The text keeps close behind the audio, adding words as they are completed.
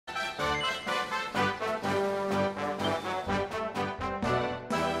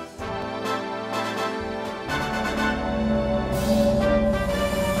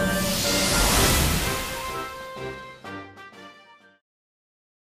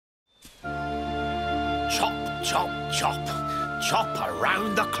Chop, chop, chop. Chop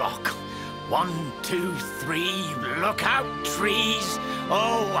around the clock. 1, 2, 3, look out, trees.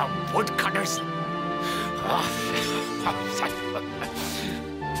 Oh, woodcutters.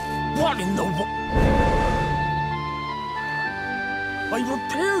 What in the I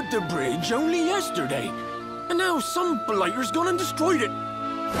repaired the bridge only yesterday, and now some blighter's gone and destroyed it.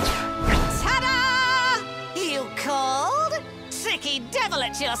 Ta-da! You called? Tricky devil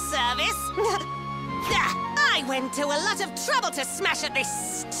at your service. I went to a lot of trouble to smash at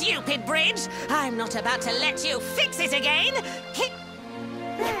this stupid bridge. I'm not about to let you fix it again.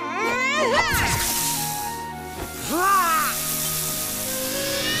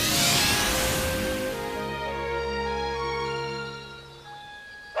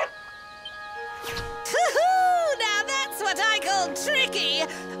 Now that's what I call tricky.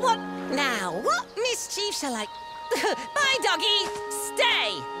 What now? What mischief shall I... Bye, doggy.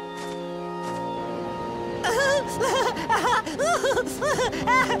 Stay.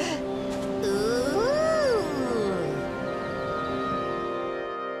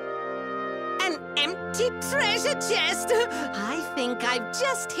 An empty treasure chest. I think I've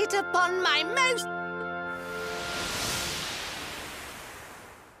just hit upon my most...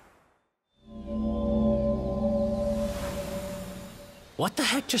 What the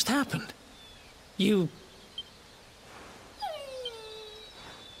heck just happened? You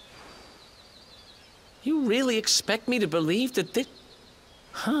really expect me to believe that this...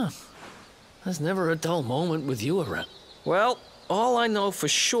 Huh. There's never a dull moment with you around. Well, all I know for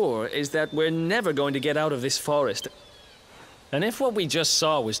sure is that we're never going to get out of this forest. And if what we just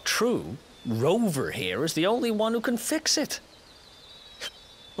saw was true, Rover here is the only one who can fix it.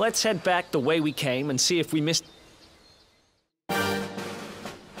 Let's head back the way we came and see if we missed...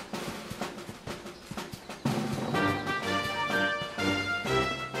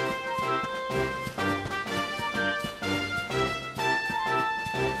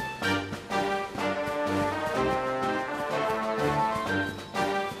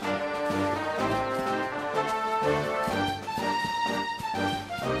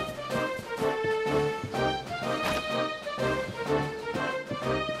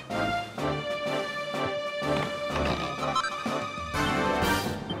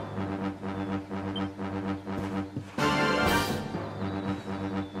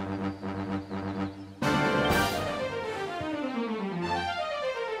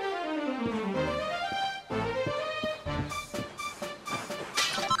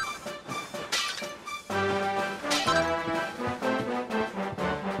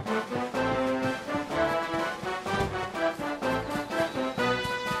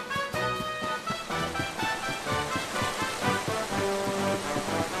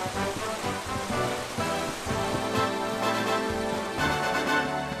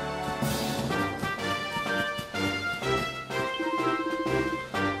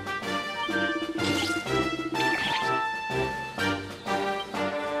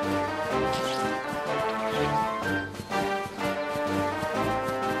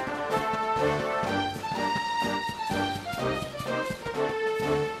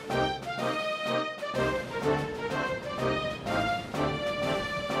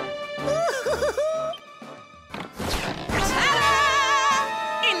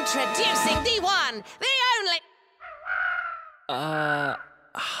 Introducing the one, the only...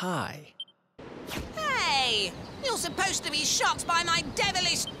 Hi. Hey! You're supposed to be shocked by my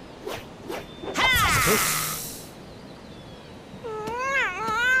devilish... Ha!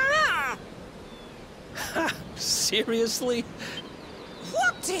 Seriously?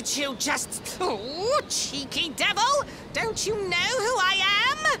 What did you just... Oh, cheeky devil! Don't you know who I am?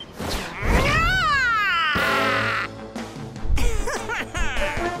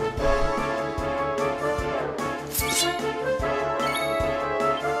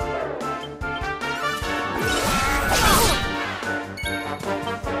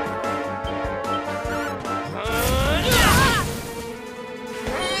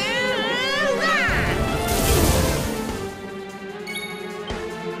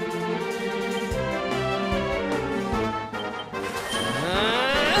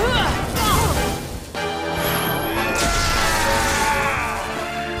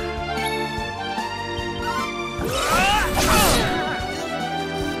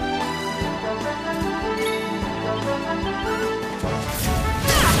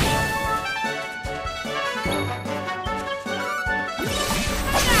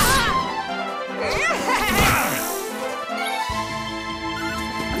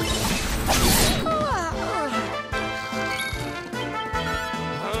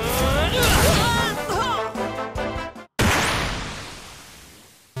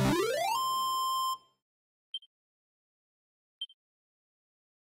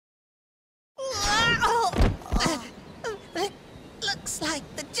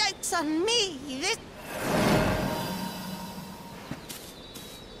 on me. This...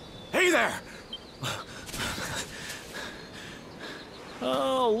 Hey there!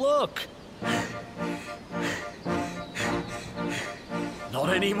 Oh, look! Not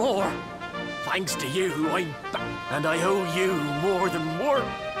anymore. Thanks to you, I'm back. And I owe you more than work.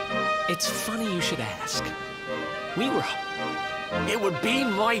 It's funny you should ask. We were... It would be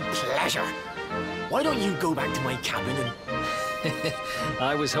my pleasure. Why don't you go back to my cabin and...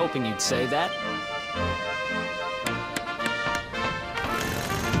 I was hoping you'd say that.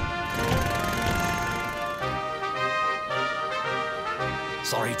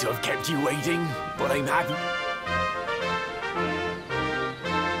 Sorry to have kept you waiting, but I'm happy.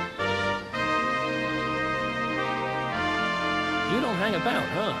 You don't hang about,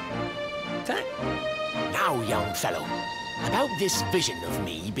 huh? Now, young fellow, about this vision of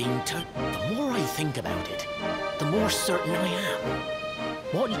me being turned... The more I think about it, the more certain I am.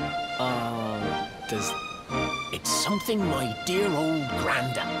 What... does... It's something my dear old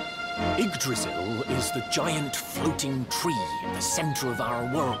granddad... Yggdrasil is the giant floating tree in the center of our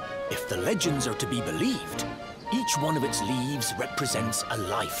world. If the legends are to be believed, each one of its leaves represents a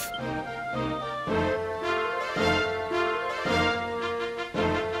life.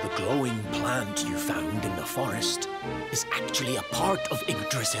 The glowing plant you found in the forest is actually a part of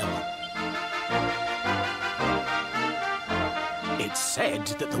Yggdrasil. It's said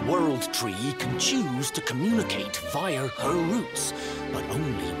that the World Tree can choose to communicate via her roots, but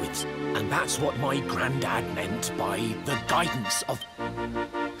only with... And that's what my granddad meant by the guidance of...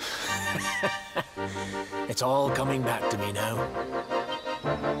 It's all coming back to me now.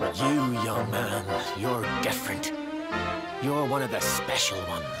 But you, young man, you're different. You're one of the special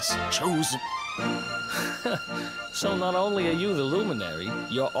ones, chosen... So not only are you the luminary,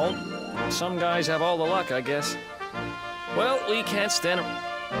 you're all... Some guys have all the luck, I guess. Well, we can't stand...